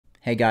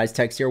Hey guys,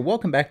 Tex here.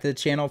 Welcome back to the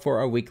channel for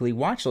our weekly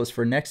watch list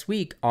for next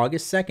week,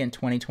 August 2nd,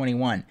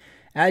 2021.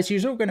 As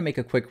usual, we're going to make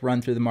a quick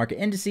run through the market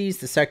indices,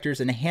 the sectors,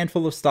 and a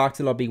handful of stocks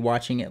that I'll be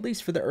watching at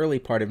least for the early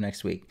part of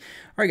next week.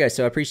 Alright guys,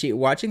 so I appreciate you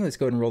watching. Let's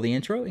go ahead and roll the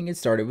intro and get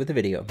started with the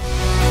video.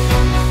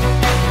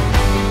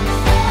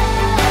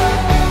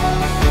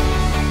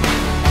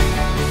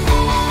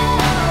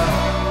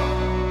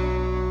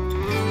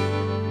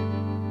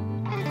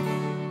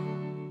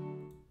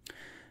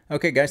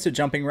 Okay guys, so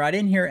jumping right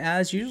in here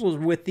as usual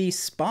with the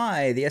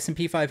SPY, the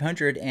S&P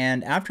 500,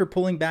 and after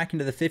pulling back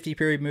into the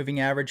 50-period moving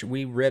average,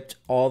 we ripped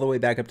all the way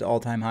back up to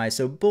all-time highs.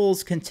 So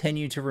bulls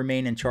continue to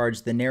remain in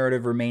charge. The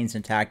narrative remains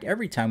intact.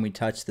 Every time we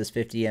touch this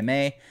 50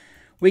 MA,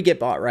 we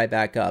get bought right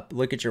back up.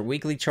 Look at your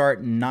weekly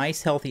chart,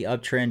 nice healthy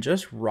uptrend,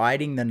 just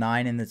riding the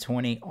 9 and the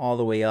 20 all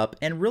the way up,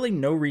 and really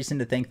no reason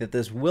to think that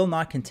this will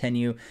not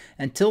continue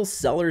until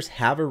sellers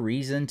have a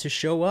reason to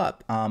show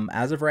up.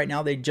 As of right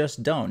now, they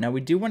just don't. Now, we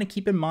do want to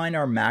keep in mind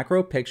our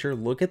macro picture.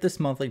 Look at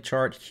this monthly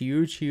chart,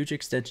 huge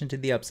extension to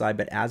the upside,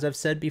 but as I've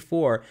said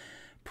before,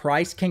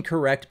 price can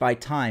correct by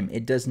time.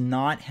 It does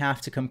not have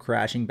to come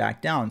crashing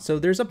back down. So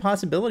there's a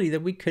possibility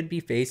that we could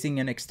be facing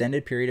an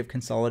extended period of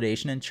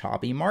consolidation and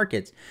choppy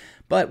markets.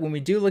 But when we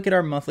do look at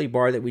our monthly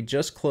bar that we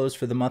just closed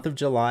for the month of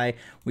July,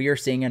 we are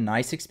seeing a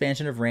nice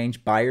expansion of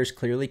range. Buyers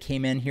clearly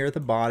came in here at the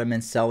bottom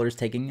and sellers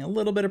taking a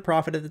little bit of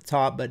profit at the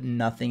top, but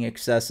nothing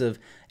excessive.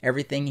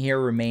 Everything here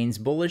remains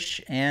bullish,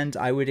 and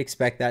I would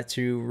expect that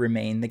to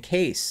remain the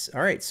case.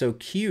 All right, so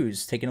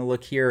Qs, taking a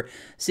look here,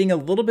 seeing a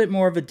little bit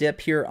more of a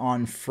dip here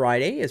on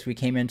Friday as we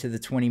came into the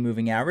 20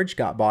 moving average,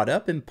 got bought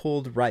up and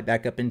pulled right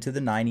back up into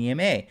the 9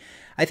 EMA.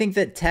 I think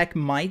that tech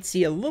might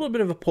see a little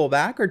bit of a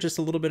pullback or just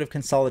a little bit of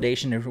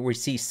consolidation if we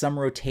see some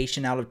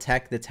rotation out of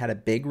tech that's had a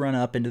big run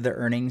up into the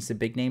earnings. The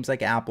big names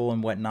like Apple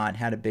and whatnot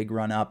had a big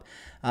run up.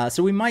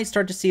 So we might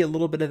start to see a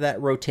little bit of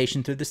that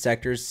rotation through the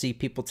sectors, see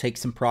people take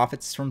some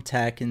profits from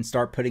tech and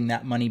start putting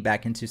that money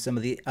back into some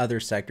of the other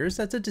sectors.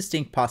 That's a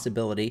distinct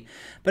possibility.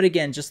 But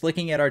again, just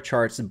looking at our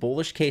charts, the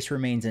bullish case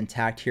remains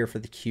intact here for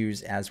the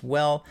Qs as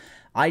well.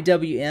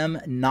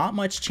 IWM, not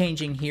much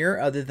changing here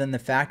other than the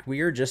fact we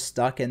are just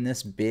stuck in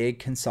this big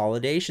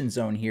consolidation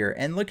zone here.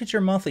 And look at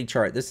your monthly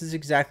chart. This is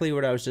exactly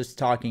what I was just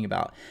talking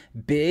about.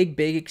 Big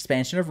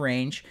expansion of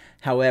range.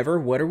 However,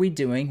 what are we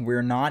doing?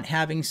 We're not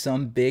having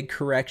some big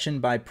correction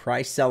by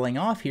price selling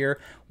off here.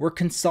 We're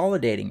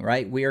consolidating,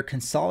 right? We are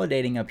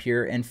consolidating up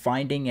here and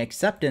finding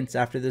acceptance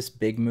after this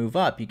big move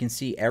up. You can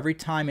see every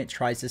time it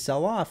tries to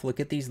sell off, look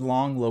at these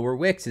long lower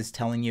wicks. It's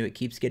telling you it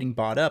keeps getting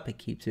bought up. It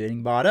keeps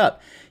getting bought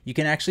up. You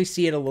can actually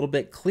see it a little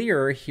bit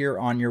clearer here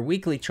on your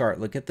weekly chart.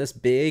 Look at this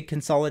big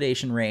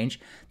consolidation range.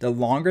 The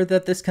longer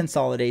that this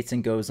consolidates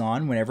and goes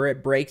on, whenever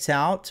it breaks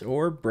out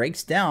or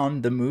breaks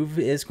down, the move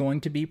is going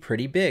to be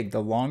pretty big.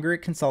 The longer it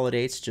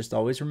consolidates, just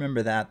always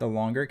remember that, the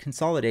longer it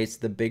consolidates,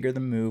 the bigger the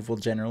move will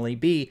generally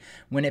be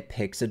when it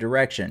picks a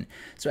direction.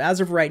 So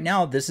as of right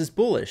now, this is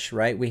bullish,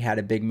 right? We had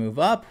a big move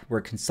up,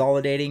 we're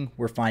consolidating,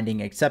 we're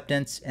finding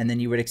acceptance, and then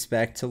you would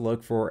expect to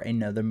look for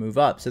another move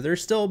up. So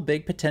there's still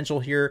big potential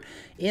here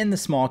in the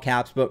small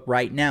caps, but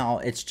right now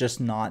it's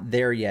just not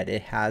there yet.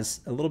 It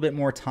has a little bit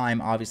more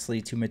time,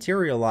 obviously, to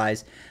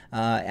materialize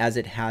as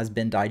it has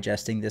been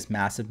digesting this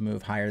massive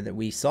move higher that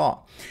we saw.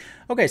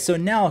 Okay, so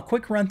now a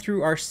quick run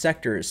through our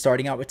sectors.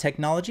 Starting out with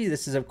technology,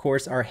 this is of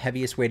course our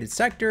heaviest weighted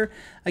sector.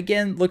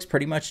 Again, looks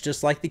pretty much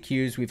just like the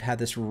Qs. We've had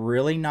this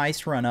really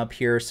nice run up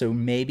here, so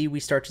maybe we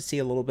start to see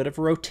a little bit of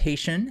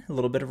rotation,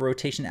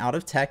 out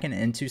of tech and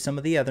into some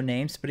of the other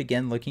names. But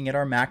again, looking at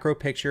our macro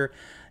picture,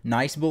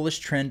 nice bullish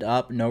trend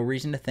up. No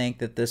reason to think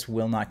that this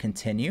will not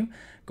continue.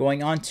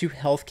 Going on to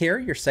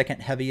healthcare, your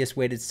second heaviest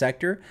weighted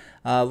sector.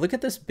 Look at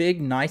this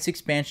big, nice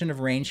expansion of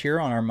range here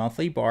on our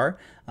monthly bar.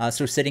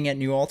 So sitting at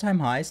new all-time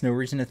highs. No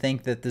reason to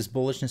think that this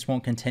bullishness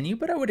won't continue,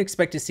 but I would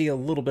expect to see a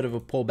little bit of a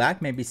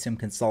pullback, maybe some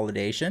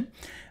consolidation.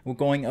 We're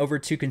going over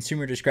to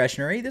consumer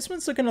discretionary. This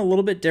one's looking a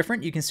little bit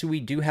different. You can see we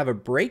do have a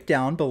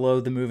breakdown below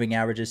the moving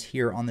averages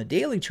here on the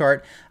daily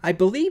chart. I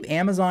believe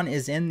Amazon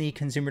is in the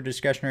consumer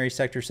discretionary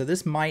sector, so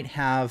this might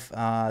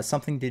have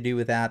something to do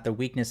with that, the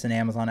weakness in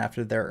Amazon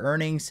after their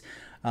earnings.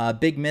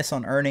 Big miss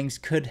on earnings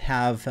could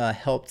have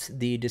helped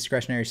the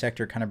discretionary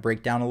sector kind of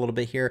break down a little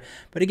bit here.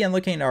 But again,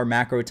 looking at our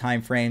macro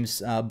time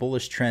frames,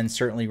 bullish trend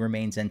certainly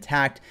remains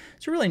intact.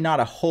 So really not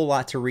a whole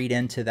lot to read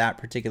into that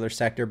particular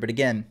sector. But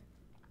again,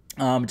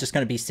 just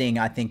going to be seeing,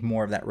 I think,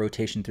 more of that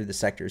rotation through the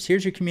sectors.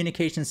 Here's your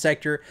communications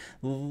sector.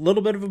 A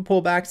little bit of a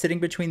pullback sitting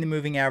between the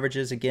moving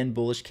averages. Again,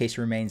 bullish case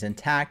remains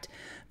intact.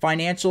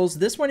 Financials,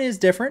 this one is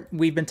different.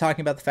 We've been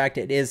talking about the fact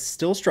it is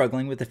still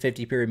struggling with the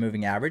 50-period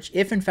moving average.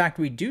 If, in fact,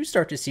 we do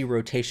start to see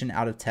rotation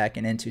out of tech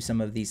and into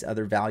some of these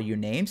other value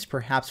names,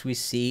 perhaps we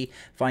see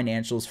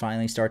financials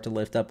finally start to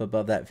lift up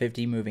above that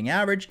 50 moving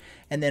average,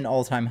 and then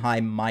all-time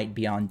high might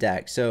be on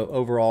deck. So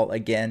overall,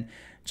 again,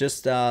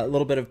 just a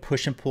little bit of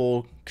push and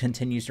pull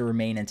continues to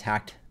remain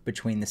intact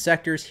between the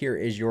sectors. Here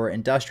is your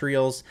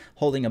industrials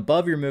holding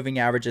above your moving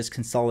averages,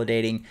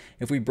 consolidating.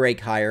 If we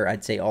break higher,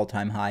 I'd say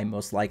all-time high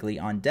most likely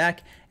on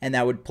deck, and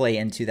that would play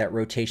into that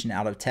rotation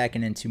out of tech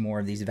and into more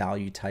of these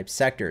value type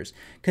sectors.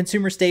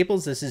 Consumer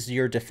staples, this is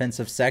your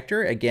defensive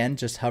sector. Again,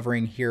 just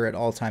hovering here at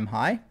all-time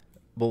high.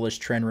 Bullish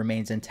trend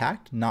remains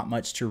intact. Not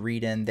much to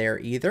read in there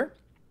either.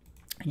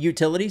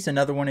 Utilities,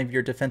 another one of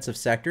your defensive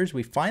sectors.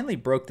 We finally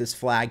broke this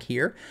flag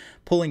here,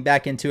 pulling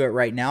back into it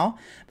right now.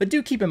 But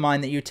do keep in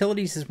mind that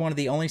utilities is one of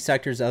the only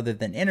sectors other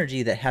than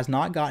energy that has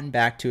not gotten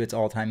back to its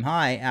all-time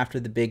high after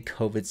the big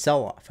COVID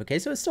sell-off. Okay,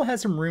 so it still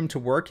has some room to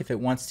work if it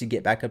wants to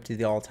get back up to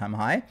the all-time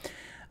high.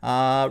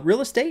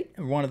 Real estate,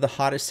 one of the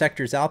hottest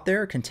sectors out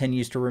there,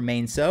 continues to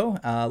remain so.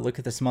 Look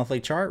at this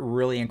monthly chart,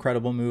 really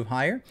incredible move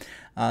higher.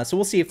 So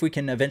we'll see if we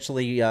can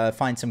eventually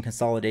find some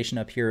consolidation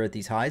up here at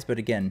these highs. But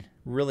again,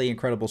 really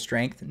incredible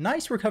strength.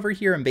 Nice recovery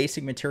here in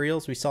basic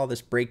materials. We saw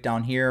this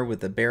breakdown here with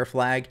the bear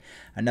flag,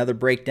 another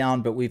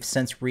breakdown, but we've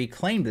since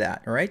reclaimed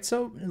that. All right,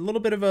 so a little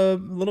bit of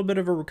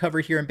a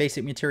recovery here in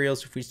basic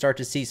materials. If we start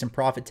to see some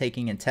profit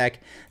taking in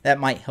tech, that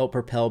might help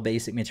propel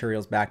basic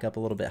materials back up a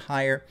little bit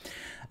higher.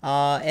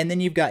 And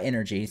then you've got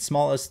energy,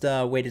 smallest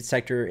weighted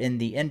sector in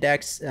the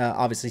index,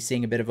 obviously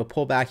seeing a bit of a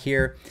pullback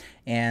here.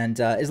 And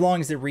as long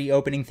as the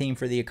reopening theme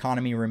for the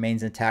economy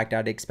remains intact,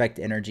 I'd expect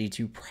energy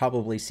to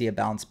probably see a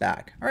bounce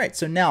back. All right,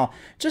 so now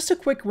just a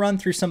quick run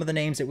through some of the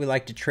names that we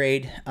like to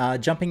trade.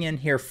 Jumping in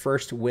here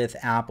first with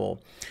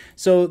Apple.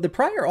 So the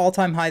prior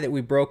all-time high that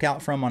we broke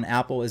out from on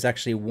Apple is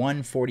actually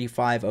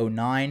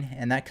 145.09,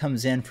 and that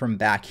comes in from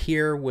back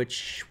here,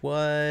 which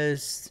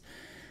was...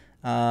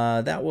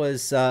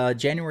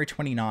 January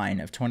 29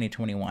 of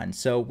 2021.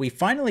 So we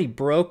finally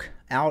broke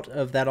out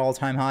of that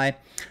all-time high,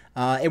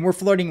 and we're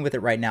flirting with it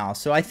right now.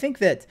 So I think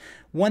that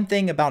one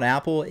thing about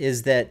Apple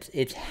is that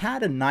it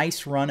had a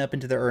nice run up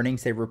into their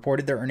earnings. They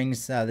reported their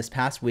earnings this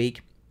past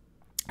week.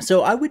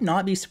 So I would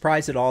not be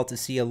surprised at all to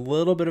see a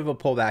little bit of a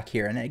pullback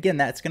here. And again,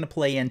 that's going to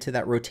play into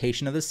that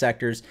rotation of the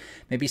sectors,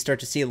 maybe start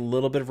to see a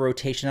little bit of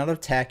rotation out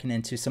of tech and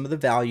into some of the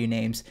value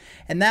names.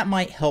 And that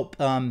might help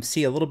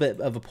see a little bit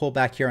of a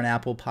pullback here on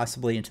Apple,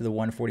 possibly into the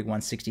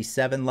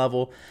 141.67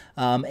 level.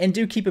 And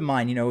do keep in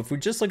mind, you know, if we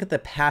just look at the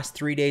past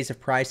 3 days of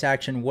price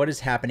action, what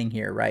is happening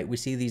here, right? We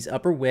see these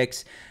upper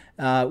wicks.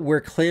 We're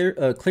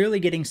clearly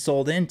getting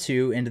sold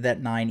into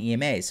that 9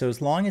 EMA. So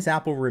as long as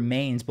Apple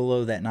remains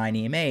below that 9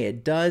 EMA,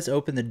 it does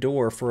open the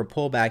door for a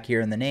pullback here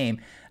in the name,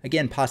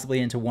 again, possibly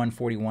into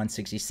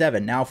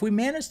 141.67. Now, if we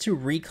manage to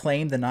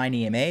reclaim the 9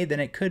 EMA, then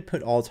it could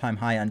put all-time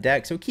high on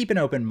deck. So keep an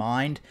open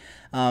mind.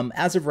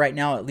 As of right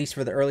now, at least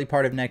for the early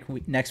part of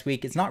next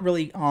week, it's not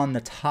really on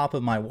the top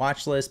of my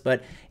watch list,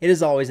 but it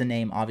is always a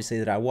name, obviously,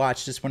 that I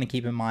watch. Just want to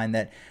keep in mind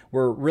that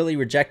we're really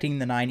rejecting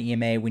the 9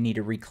 EMA. We need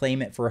to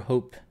reclaim it for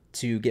hope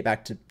to get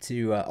back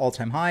to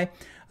all-time high.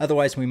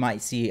 Otherwise, we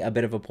might see a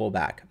bit of a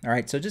pullback. All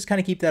right, so just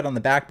kind of keep that on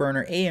the back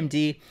burner.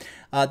 AMD,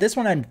 this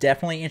one I'm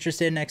definitely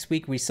interested in next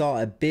week. We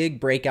saw a big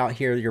breakout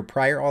here. Your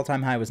prior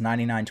all-time high was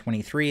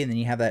 99.23, and then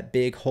you have that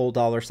big whole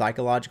dollar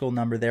psychological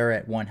number there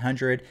at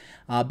 100.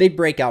 Big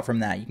breakout from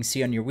that. You can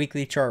see on your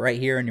weekly chart right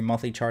here and your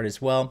monthly chart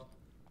as well.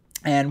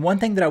 And one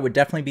thing that I would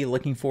definitely be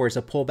looking for is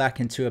a pullback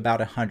into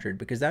about 100,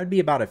 because that would be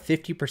about a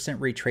 50%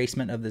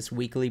 retracement of this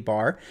weekly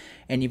bar.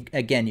 And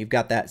you've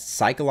got that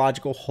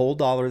psychological whole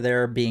dollar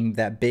there being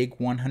that big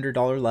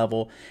 $100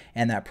 level,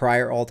 and that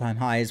prior all-time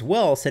high as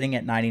well sitting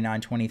at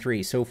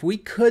 99.23. So if we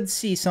could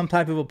see some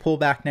type of a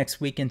pullback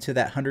next week into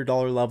that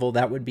 $100 level,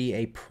 that would be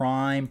a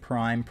prime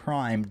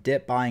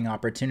dip buying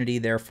opportunity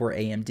there for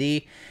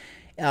AMD.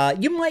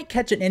 You might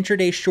catch an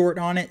intraday short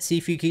on it, see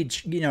if you could,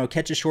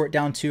 catch a short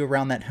down to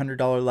around that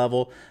 $100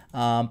 level.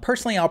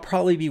 Personally, I'll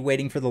probably be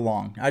waiting for the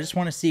long. I just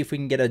want to see if we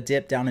can get a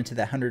dip down into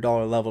that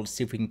 $100 level to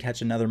see if we can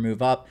catch another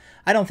move up.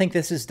 I don't think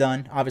this is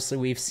done. Obviously,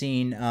 we've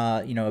seen,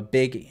 a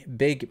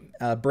big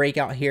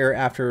breakout here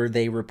after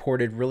they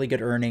reported really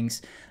good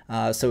earnings.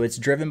 So it's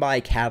driven by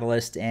a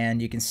catalyst, and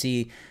you can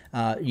see,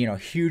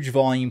 huge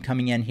volume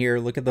coming in here.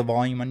 Look at the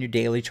volume on your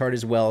daily chart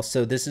as well.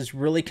 So this is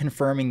really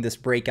confirming this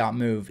breakout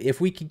move. If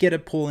we could get a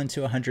pull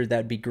into 100,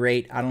 that'd be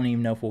great. I don't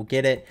even know if we'll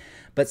get it,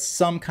 but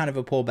some kind of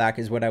a pullback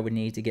is what I would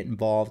need to get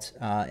involved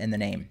in the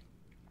name.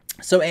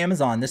 So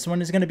Amazon, this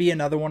one is going to be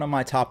another one of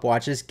my top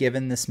watches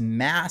given this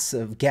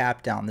massive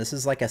gap down. This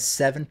is like a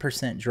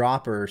 7%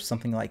 drop or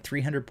something like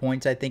 300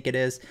 points, I think it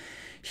is.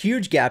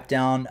 Huge gap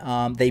down.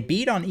 They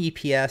beat on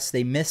EPS.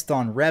 They missed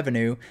on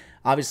revenue.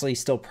 Obviously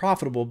still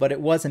profitable, but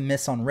it was a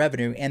miss on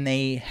revenue, and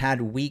they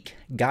had weak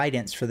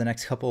guidance for the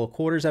next couple of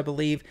quarters, I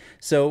believe.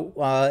 So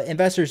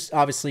investors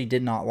obviously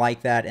did not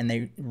like that, and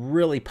they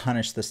really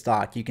punished the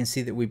stock. You can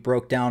see that we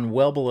broke down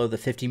well below the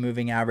 50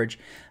 moving average,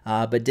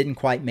 but didn't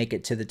quite make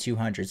it to the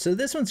 200. So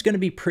this one's going to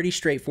be pretty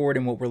straightforward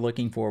in what we're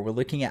looking for. We're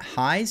looking at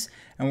highs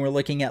and we're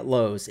looking at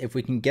lows. If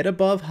we can get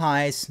above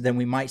highs, then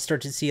we might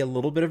start to see a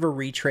little bit of a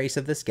retrace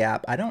of this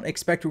gap. I don't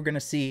expect we're going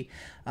to see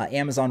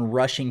Amazon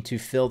rushing to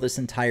fill this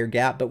entire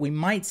gap, but we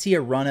might see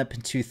a run up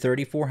into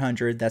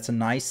 3,400. That's a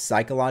nice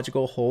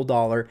psychological whole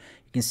dollar.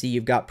 You You can see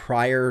you've got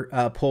prior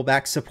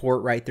pullback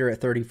support right there at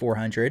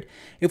 3,400.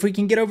 If we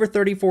can get over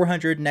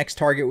 3,400, next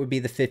target would be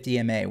the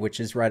 50 MA, which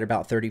is right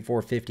about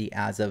 3,450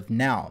 as of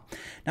now.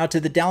 Now to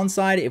the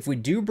downside, if we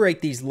do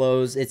break these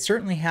lows, it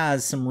certainly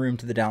has some room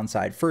to the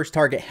downside. First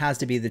target has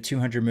to be the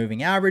 200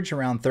 moving average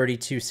around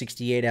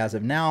 3268 as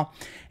of now.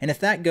 And if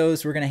that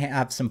goes, we're going to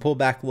have some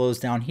pullback lows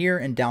down here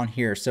and down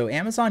here. So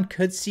Amazon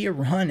could see a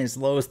run as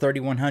low as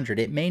 3,100.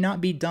 It may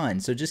not be done.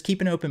 So just keep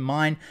an open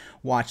mind,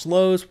 watch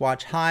lows,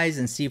 watch highs,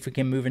 and see if we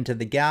can move into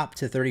the gap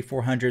to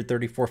 3,400,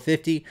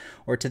 3,450,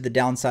 or to the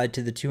downside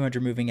to the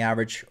 200 moving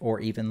average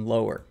or even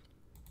lower.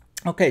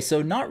 Okay,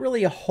 so not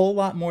really a whole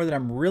lot more that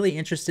I'm really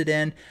interested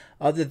in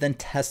other than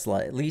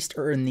Tesla, at least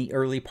in the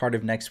early part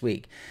of next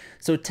week.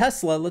 So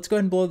Tesla, let's go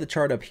ahead and blow the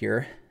chart up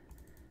here.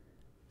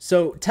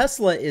 So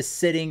Tesla is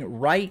sitting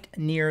right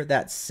near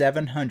that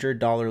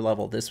 $700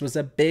 level. This was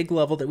a big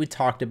level that we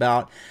talked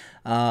about.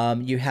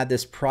 You had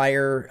this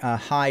prior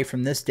high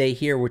from this day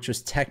here, which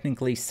was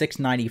technically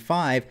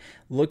 695.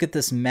 Look at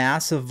this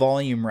massive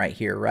volume right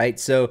here, right?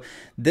 So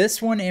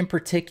this one in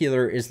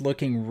particular is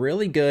looking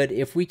really good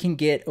if we can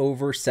get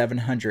over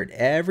 700.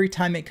 Every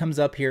time it comes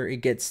up here, it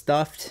gets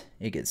stuffed.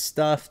 It gets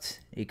stuffed.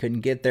 It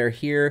couldn't get there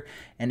here.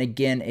 And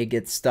again, it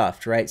gets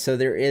stuffed, right? So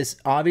there is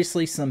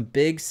obviously some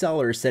big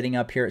sellers sitting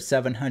up here at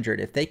 700.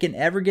 If they can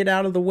ever get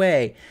out of the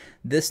way,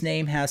 this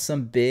name has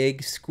some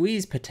big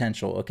squeeze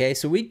potential, okay?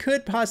 So we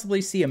could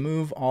possibly see a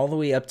move all the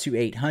way up to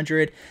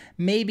 800,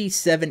 maybe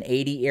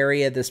 780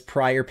 area. This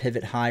prior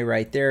pivot high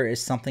right there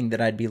is something that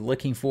I'd be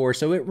looking for.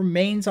 So it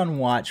remains on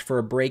watch for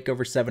a break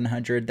over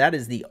 700. That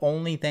is the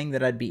only thing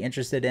that I'd be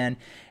interested in.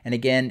 And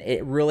again,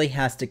 it really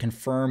has to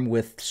confirm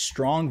with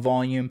strong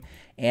volume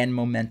and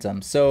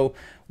momentum. So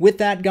with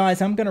that,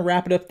 guys, I'm going to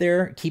wrap it up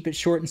there. Keep it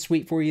short and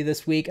sweet for you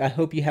this week. I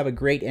hope you have a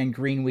great and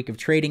green week of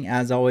trading.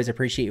 As always,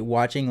 appreciate you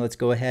watching. Let's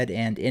go ahead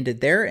and end it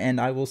there,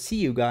 and I will see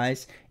you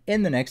guys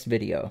in the next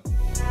video.